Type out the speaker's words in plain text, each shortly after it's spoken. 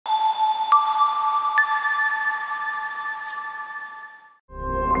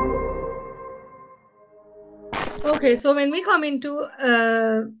Okay, so when we come into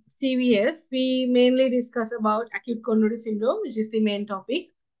CVS, we mainly discuss about acute coronary syndrome, which is the main topic,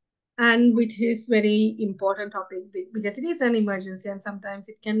 and which is very important topic because it is an emergency and sometimes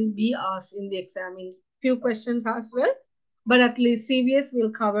it can be asked in the exam in few questions as well. But at least CVS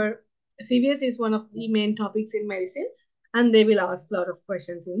will cover. CVS is one of the main topics in medicine, and they will ask a lot of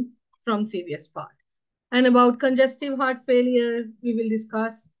questions from CVS part. And about congestive heart failure, we will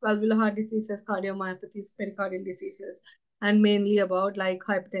discuss valvular heart diseases, cardiomyopathies, pericardial diseases, and mainly about like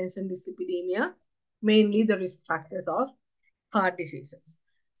hypertension, dyslipidemia, mainly the risk factors of heart diseases.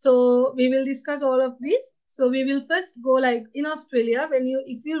 So we will discuss all of these. So we will first go like in Australia,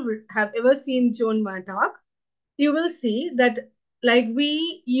 if you have ever seen John Martak, you will see that like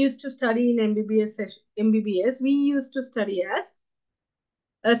we used to study in MBBS, we used to study as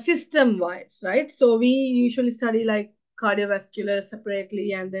system wise, right? So we usually study like cardiovascular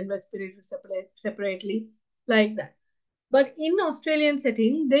separately and then respiratory separately, like that. But in Australian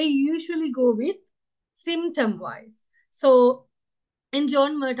setting, they usually go with symptom wise. So in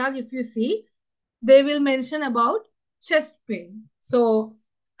John Murtagh, if you see, they will mention about chest pain. So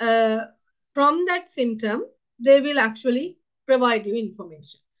from that symptom, they will actually provide you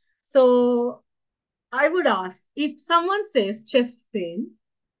information. So I would ask, if someone says chest pain,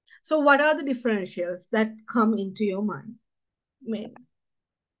 so what are the differentials that come into your mind?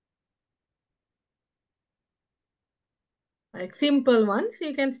 Like simple ones,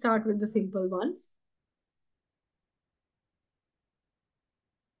 you can start with the simple ones.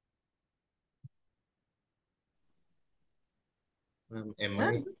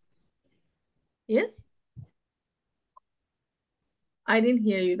 MI? Yes? I didn't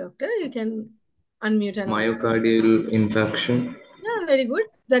hear you, doctor. You can unmute and answer. Myocardial infarction. Yeah, very good.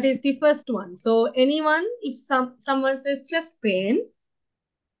 That is the first one. So anyone, if someone says chest pain,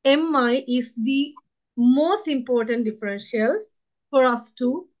 MI is the most important differentials for us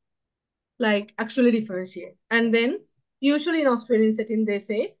to like actually differentiate. And then usually in Australian setting, they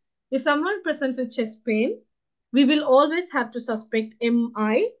say, if someone presents with chest pain, we will always have to suspect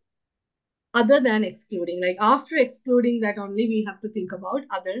MI other than excluding. Like after excluding that only, we have to think about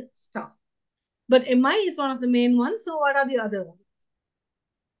other stuff. But MI is one of the main ones. So what are the other ones?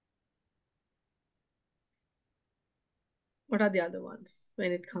 What are the other ones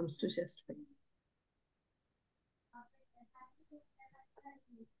when it comes to chest pain?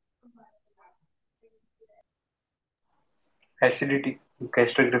 Acidity,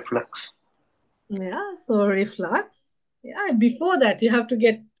 gastric reflux. Yeah, so reflux. Yeah, before that, you have to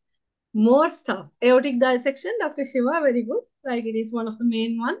get more stuff. Aortic dissection, Dr. Shiva, very good. Like it is one of the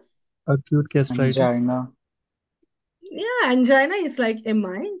main ones. Acute gastritis. Angina. Yeah, angina is like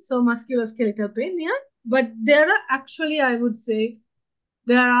MI, so musculoskeletal pain, yeah. But there are actually, I would say,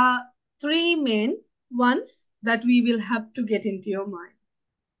 there are three main ones that we will have to get into your mind.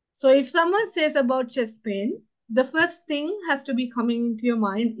 So if someone says about chest pain, the first thing has to be coming into your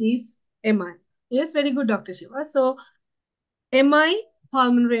mind is MI. Yes, very good, Dr. Shiva. So MI,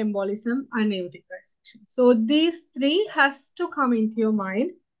 pulmonary embolism, and aortic dissection. So these three has to come into your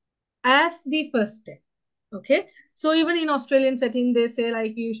mind as the first step. Okay. So even in Australian setting, they say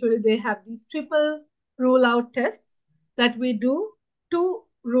like usually they have these triple rule out tests that we do to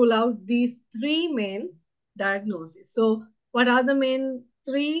rule out these three main diagnoses. So what are the main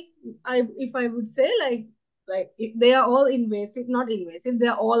three? If I would say like if they are all invasive, not invasive,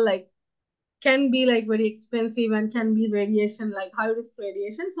 they're all like can be like very expensive and can be radiation, like high risk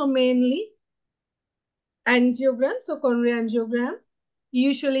radiation. So mainly angiogram, so coronary angiogram,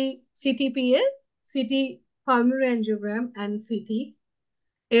 usually CTPA, CT pulmonary angiogram, and CT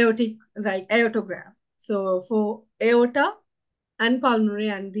aortic, like aortogram. So for aorta and pulmonary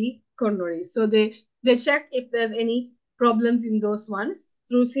and the coronary. So they check if there's any problems in those ones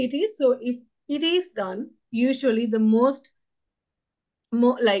through CT. So if it is done, usually the most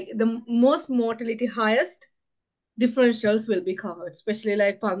mortality highest differentials will be covered, especially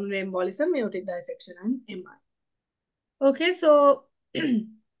like pulmonary embolism, aortic dissection, and MI. Okay, so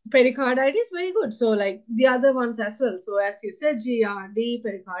pericarditis, very good. So like the other ones as well. So as you said, GRD,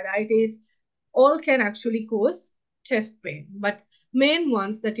 pericarditis, all can actually cause chest pain. But main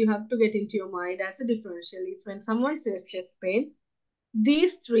ones that you have to get into your mind as a differential is when someone says chest pain,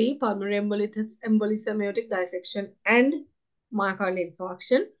 these three, pulmonary embolism, aortic dissection, and myocardial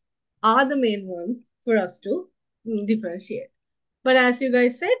infarction, are the main ones for us to differentiate. But as you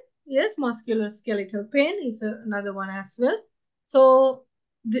guys said, yes, musculoskeletal pain is another one as well. So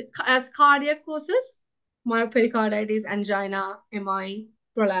as cardiac causes, myopericarditis, angina, MI,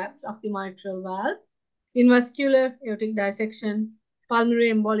 prolapse of the mitral valve, in vascular, aortic dissection,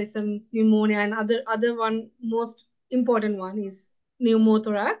 pulmonary embolism, pneumonia, and other one most important one is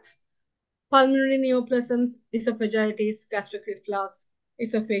pneumothorax. Pulmonary neoplasms, esophagitis, gastric reflux,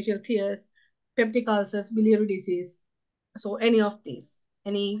 esophageal tears, peptic ulcers, biliary disease. So any of these,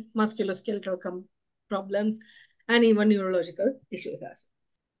 any musculoskeletal problems, and even neurological issues as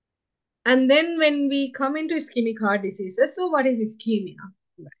well. And then when we come into ischemic heart diseases, so what is ischemia?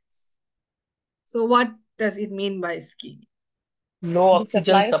 So what does it mean by ischemia? No The oxygen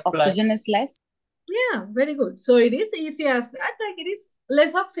supply of supply. oxygen is less. Yeah, very good. So it is easy as that, like it is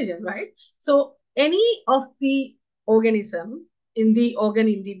less oxygen, right? So any of the organism in the organ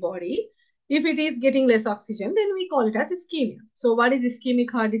in the body, if it is getting less oxygen, then we call it as ischemia. So what is ischemic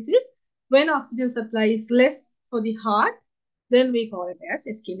heart disease? When oxygen supply is less for the heart, then we call it as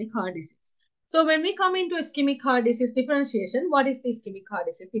ischemic heart disease. So when we come into ischemic heart disease differentiation, what is the ischemic heart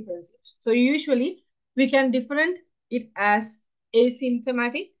disease differentiation? So usually we can differentiate it as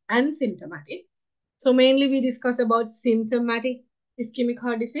asymptomatic and symptomatic. So mainly we discuss about symptomatic ischemic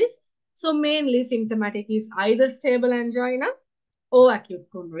heart disease. So mainly symptomatic is either stable angina or acute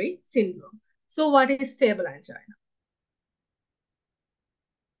coronary syndrome. So what is stable angina?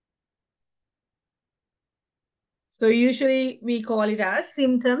 So usually we call it as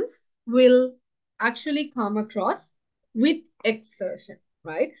symptoms will actually come across with exertion,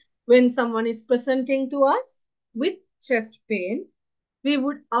 right? When someone is presenting to us with chest pain, we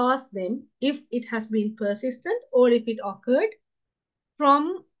would ask them if it has been persistent or if it occurred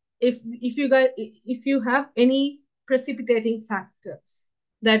from if you have any precipitating factors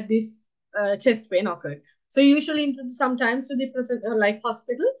that this chest pain occurred. So usually sometimes to the present like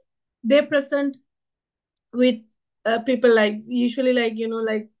hospital, they present with people like usually like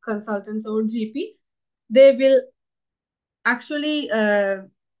like consultants or GP. They will actually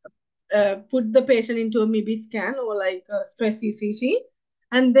put the patient into a maybe scan or like a stress ECG,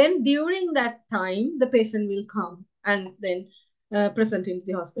 and then during that time the patient will come and then present into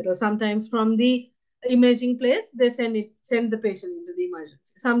the hospital. Sometimes from the imaging place they send the patient into the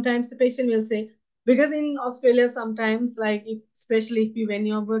emergency. Sometimes the patient will say, because in Australia sometimes like especially if when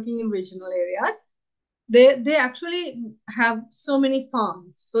you're working in regional areas, they actually have so many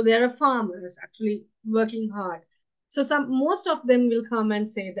farms. So there are farmers actually working hard. So most of them will come and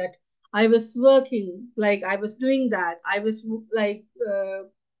say that I was working, like I was doing that. I was like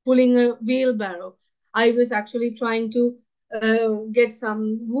pulling a wheelbarrow. I was actually trying to get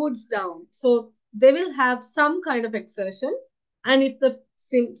some woods down. So they will have some kind of exertion. And if the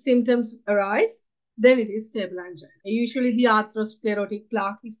symptoms arise, then it is stable angina. Usually the atherosclerotic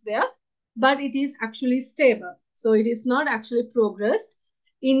plaque is there, but it is actually stable. So it is not actually progressed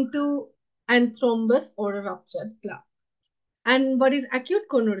into an thrombus or a ruptured plaque. And what is acute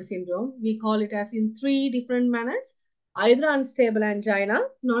coronary syndrome? We call it as in three different manners: either unstable angina,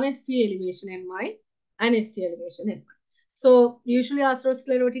 non-ST elevation MI, and ST elevation MI. So usually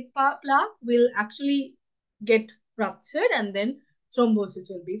atherosclerotic plaque will actually get ruptured and then thrombosis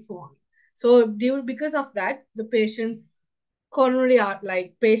will be formed. So because of that, the patient's coronary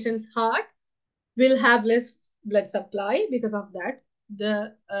patient's heart will have less blood supply. Because of that,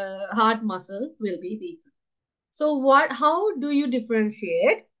 the heart muscle will be weak. So how do you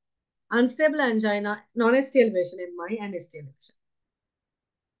differentiate unstable angina, non-ST elevation MI, and ST elevation?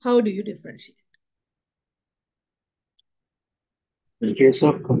 How do you differentiate? In case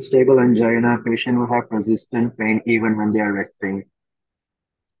of unstable angina, patient will have persistent pain even when they are resting.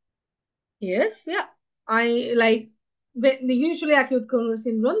 Yes, yeah. Usually acute coronary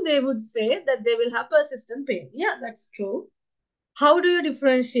syndrome, they would say that they will have persistent pain. Yeah, that's true. How do you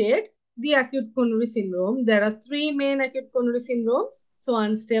differentiate the acute coronary syndrome? There are three main acute coronary syndromes. So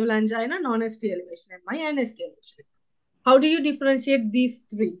unstable angina, non-ST elevation MI, and ST elevation. How do you differentiate these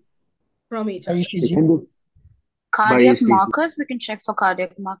three from each other? It can be by Cardiac ECG. markers, we can check for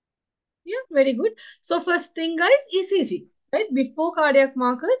cardiac markers. Yeah, very good. So first thing, guys, ECG. Right? Before cardiac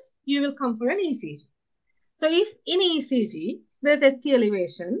markers, you will come for an ECG. So if in ECG, there's ST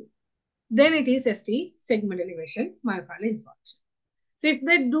elevation, then it is ST segment elevation, myocardial infarction. So if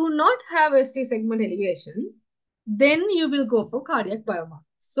they do not have ST segment elevation, then you will go for cardiac biomarker.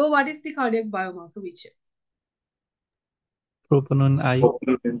 So what is the cardiac biomarker we check? Troponin I.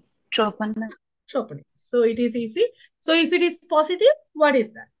 Troponin. Troponin. So it is easy. So if it is positive, what is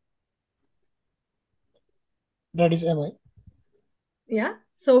that? That is MI. Yeah.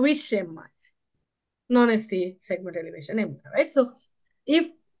 So which MI? Non-ST segment elevation MI, right? So if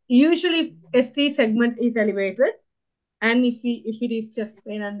usually ST segment is elevated, and if it is chest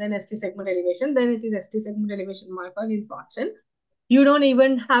pain and then ST segment elevation, then it is ST segment elevation myocardial infarction. You don't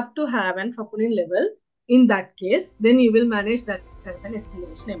even have to have an troponin level in that case. Then you will manage that as an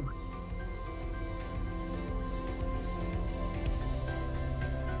estimation M1.